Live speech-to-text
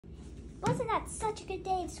Wasn't that such a good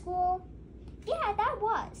day at school? Yeah, that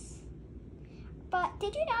was. But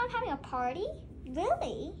did you know I'm having a party?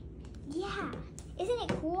 Really? Yeah. Isn't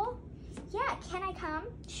it cool? Yeah, can I come?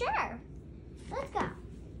 Sure. Let's go.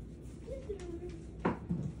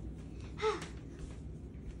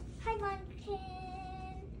 Hi, Munchkin.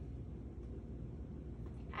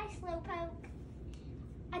 Hi, Slowpoke.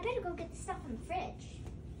 I better go get the stuff from the fridge.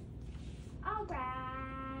 I'll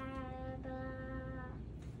grab,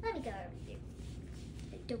 let me go over here.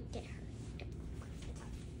 Don't get hurt.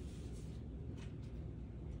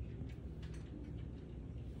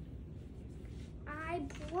 I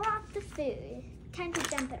brought the food. Time to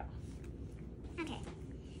dump it off. Okay,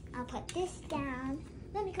 I'll put this down.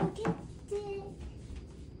 Let me go get it.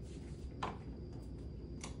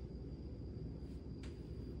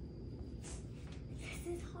 This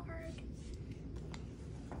is hard.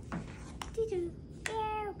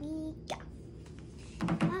 There we go.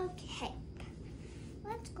 Okay,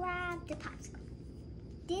 let's grab the popsicle.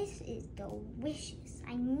 This is delicious.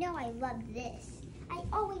 I know I love this. I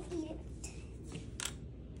always eat it.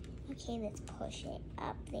 Okay, let's push it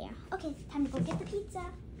up there. Okay, time to go get the pizza.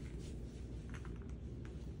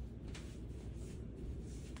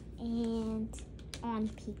 And on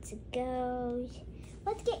pizza goes.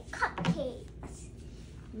 Let's get cupcakes.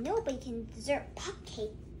 Nobody can deserve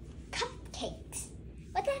cupcakes.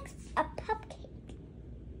 What's a cupcake?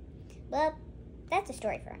 Well, that's a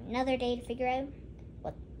story for another day to figure out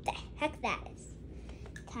what the heck that is.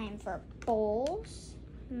 Time for bowls.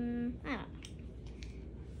 I don't know.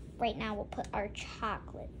 Right now we'll put our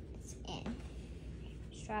chocolates in.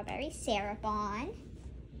 Strawberry syrup on.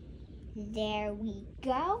 There we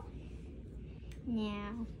go.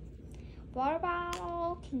 Now, water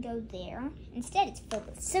bottle can go there. Instead, it's filled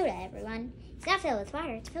with soda, everyone. It's not filled with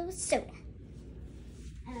water, it's filled with soda.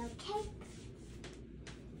 Okay.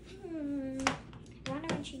 I wonder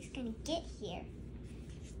when she's gonna get here.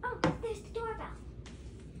 Oh, there's the doorbell.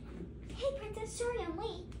 Hey, Princess, sorry I'm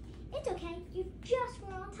late. It's okay, you just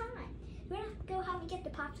were on time. You wanna go help me get the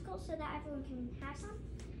popsicles so that everyone can have some?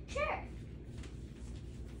 Sure.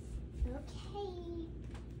 Okay.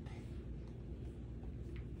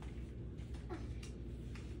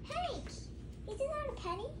 Hey, isn't that a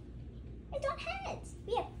penny? It's on heads.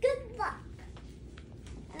 We have good luck.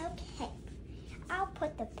 Okay, I'll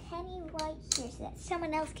put the penny right here so that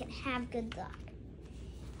someone else can have good luck.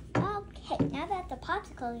 Okay, now that the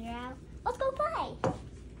popsicles are out, let's go play.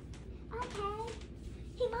 Okay.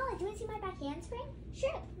 Hey, Molly, do you want to see my back handspring?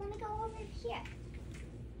 Sure, let me go over here.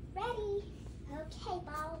 Ready? Okay,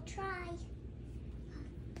 ball, try.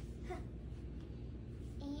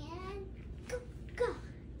 And go.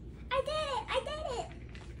 I did it.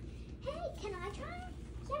 Hey, can I try?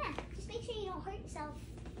 Yeah, just make sure you don't hurt yourself.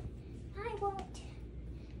 I won't.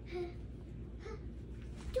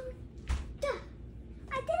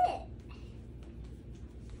 I did it.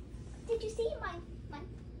 Did you see my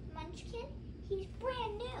Munchkin? He's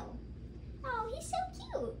brand new. Oh, he's so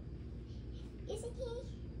cute. Isn't he?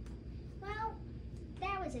 Well,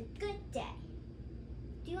 that was a good day.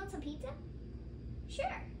 Do you want some pizza?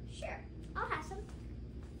 Sure. I'll have some.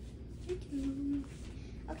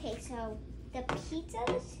 Okay, so the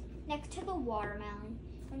pizza's next to the watermelon,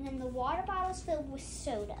 and then the water bottle's filled with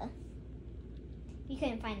soda. You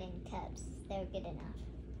couldn't find any cups. They were good enough.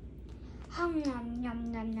 Nom nom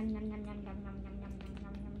nom nom nom nom nom nom nom nom nom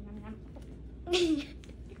nom nom nom.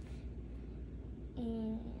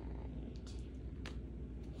 And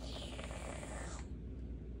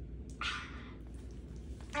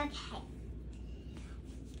okay.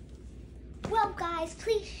 Well, guys,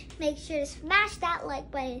 please make sure to smash that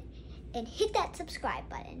like button and hit that subscribe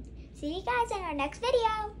button. See you guys in our next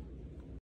video.